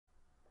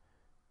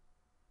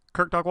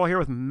Kirk Duckwall here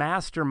with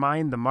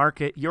Mastermind the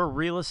Market, your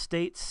real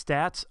estate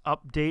stats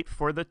update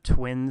for the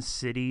Twin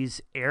Cities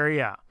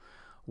area.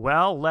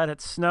 Well, let it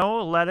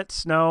snow, let it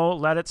snow,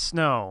 let it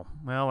snow.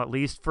 Well, at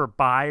least for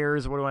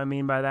buyers. What do I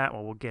mean by that?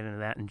 Well, we'll get into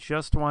that in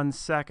just 1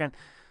 second.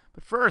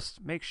 But first,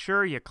 make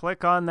sure you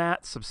click on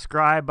that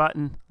subscribe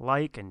button,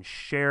 like and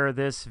share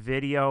this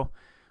video.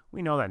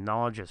 We know that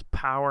knowledge is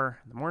power.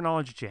 The more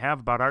knowledge that you have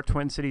about our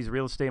Twin Cities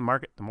real estate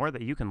market, the more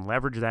that you can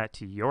leverage that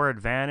to your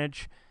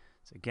advantage.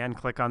 So again,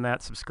 click on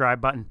that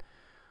subscribe button.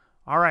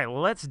 All right,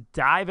 well, let's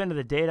dive into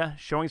the data.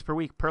 Showings per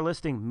week, per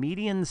listing,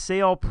 median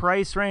sale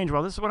price range.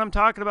 Well, this is what I'm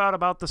talking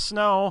about the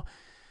snow.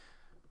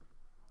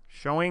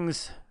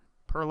 Showings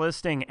per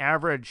listing,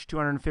 average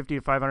 250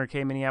 to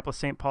 500K, Minneapolis,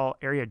 St. Paul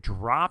area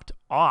dropped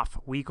off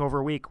week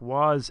over week,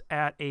 was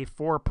at a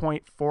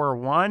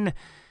 4.41,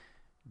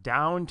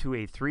 down to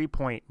a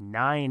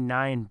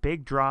 3.99.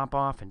 Big drop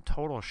off in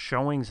total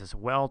showings as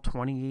well,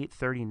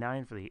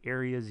 2839 for the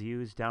areas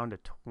used, down to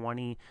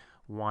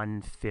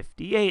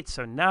 2158.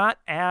 So not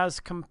as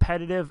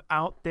competitive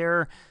out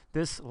there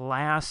this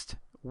last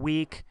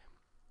week.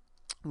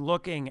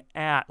 Looking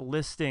at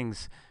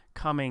listings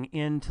coming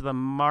into the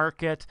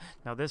market.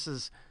 Now this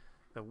is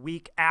the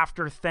week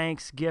after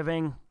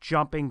Thanksgiving,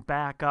 jumping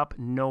back up.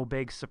 No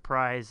big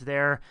surprise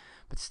there,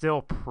 but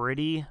still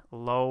pretty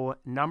low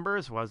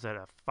numbers. Was at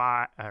a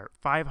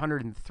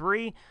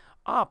 503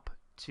 up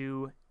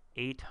to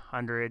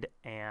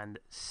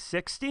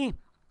 860.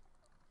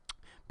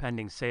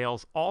 Pending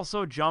sales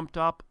also jumped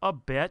up a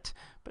bit,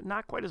 but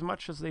not quite as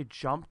much as they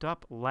jumped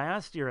up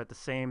last year at the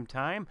same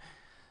time.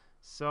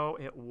 So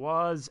it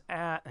was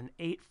at an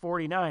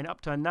 849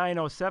 up to a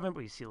 907, but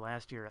you see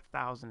last year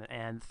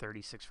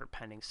 1,036 for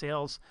pending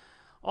sales.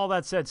 All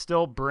that said,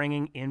 still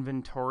bringing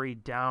inventory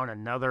down.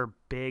 Another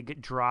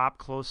big drop,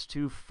 close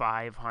to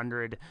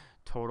 500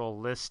 total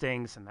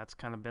listings, and that's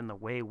kind of been the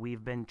way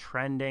we've been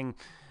trending.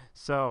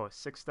 So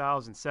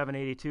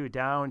 6,782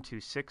 down to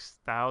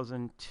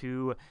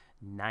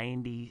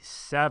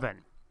 6,297.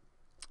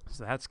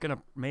 So that's going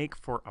to make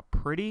for a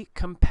pretty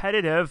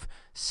competitive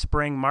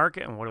spring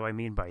market. And what do I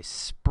mean by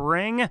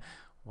spring?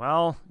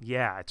 Well,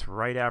 yeah, it's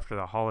right after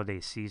the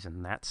holiday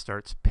season. That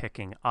starts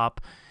picking up.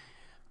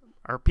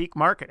 Our peak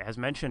market, as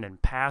mentioned in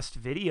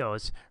past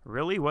videos,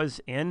 really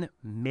was in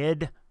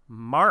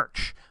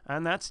mid-March.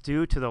 And that's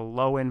due to the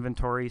low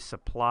inventory,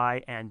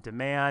 supply, and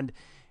demand.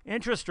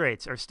 Interest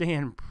rates are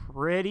staying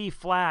pretty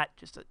flat.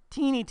 Just a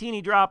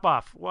teeny drop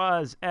off.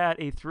 Was at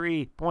a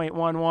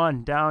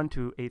 3.11 down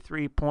to a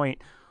 3.10.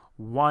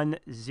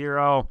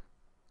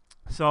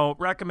 So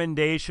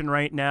recommendation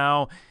right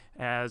now,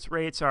 as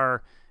rates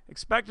are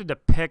expected to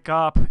pick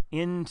up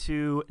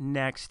into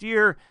next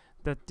year,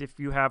 that if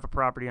you have a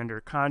property under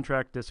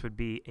contract, this would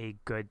be a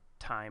good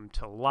time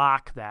to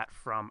lock that,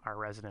 from our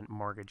resident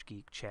mortgage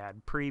geek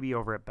Chad Preby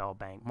over at Bell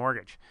Bank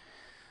Mortgage.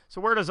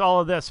 So where does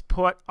all of this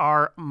put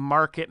our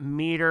market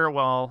meter?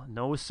 Well,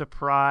 no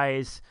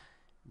surprise,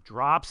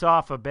 drops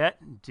off a bit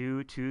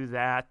due to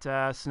that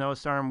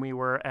snowstorm. We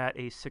were at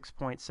a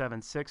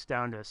 6.76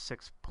 down to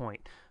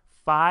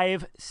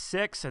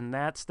 6.56, and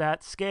that's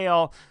that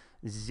scale,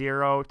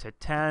 0 to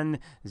 10,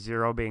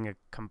 0 being a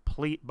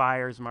complete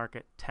buyer's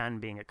market, 10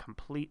 being a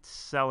complete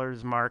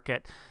seller's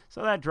market.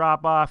 So that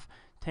drop off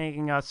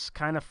taking us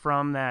kind of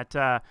from that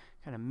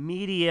kind of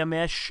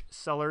medium-ish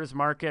seller's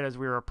market, as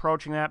we were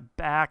approaching that,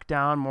 back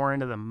down more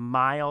into the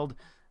mild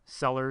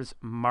seller's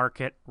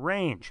market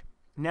range.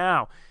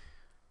 Now,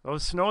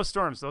 those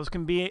snowstorms, those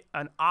can be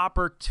an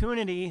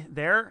opportunity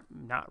there.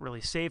 Not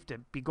really safe to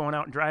be going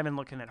out and driving,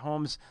 looking at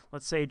homes,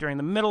 let's say during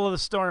the middle of the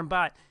storm,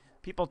 but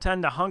people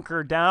tend to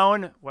hunker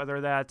down,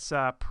 whether that's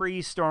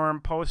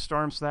pre-storm,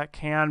 post-storm, so that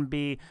can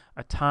be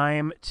a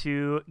time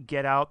to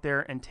get out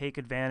there and take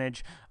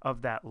advantage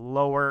of that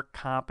lower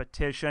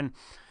competition.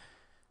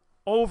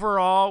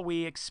 Overall,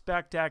 we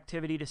expect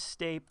activity to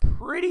stay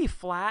pretty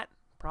flat,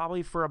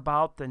 probably for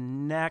about the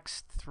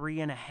next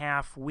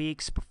 3.5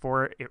 weeks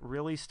before it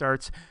really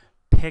starts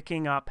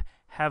picking up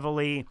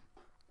heavily.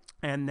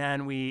 And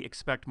then we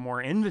expect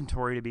more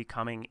inventory to be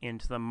coming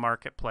into the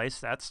marketplace.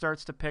 That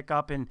starts to pick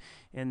up in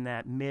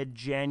that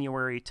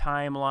mid-January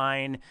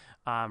timeline,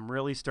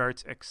 really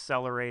starts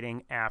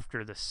accelerating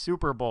after the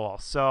Super Bowl.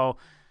 So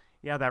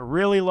yeah, that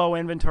really low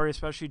inventory,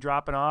 especially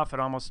dropping off at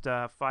almost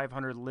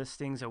 500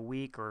 listings a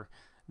week or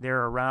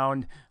there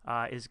around,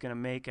 is going to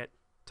make it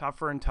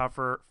tougher and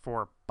tougher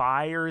for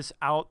buyers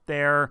out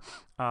there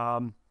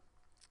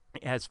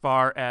as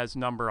far as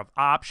number of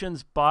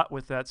options. But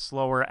with that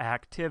slower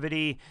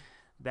activity,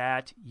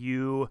 that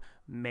you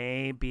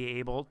may be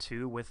able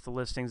to, with the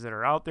listings that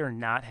are out there,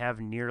 not have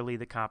nearly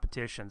the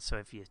competition. So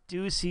if you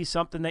do see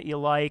something that you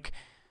like,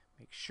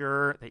 make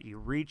sure that you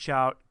reach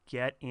out,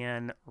 get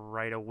in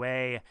right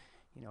away.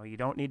 You know, you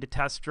don't need to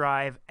test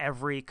drive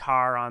every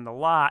car on the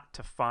lot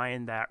to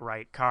find that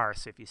right car.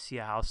 So if you see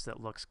a house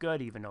that looks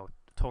good, even though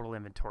total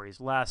inventory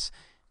is less,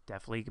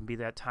 definitely can be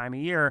that time of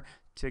year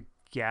to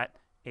get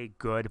a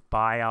good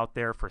buy out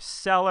there. For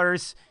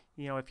sellers,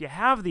 if you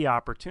have the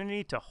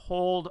opportunity to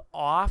hold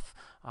off,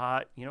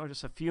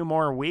 just a few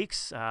more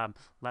weeks,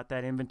 let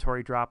that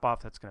inventory drop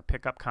off. That's going to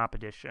pick up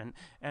competition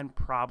and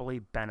probably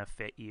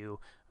benefit you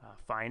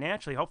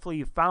financially. Hopefully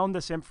you found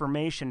this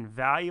information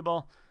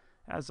valuable.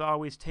 As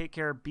always, take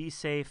care, be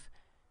safe,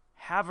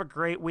 have a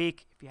great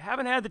week. If you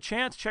haven't had the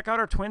chance, check out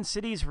our Twin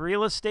Cities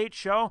Real Estate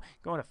Show.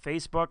 Go to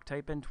Facebook,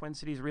 type in Twin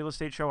Cities Real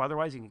Estate Show.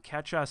 Otherwise, you can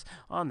catch us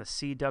on the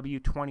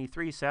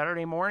CW23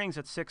 Saturday mornings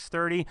at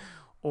 6:30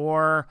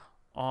 or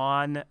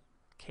on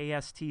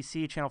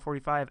KSTC Channel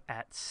 45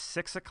 at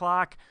 6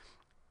 o'clock.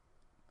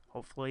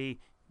 Hopefully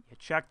you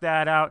check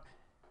that out.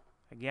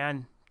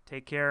 Again,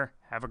 take care.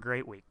 Have a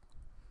great week.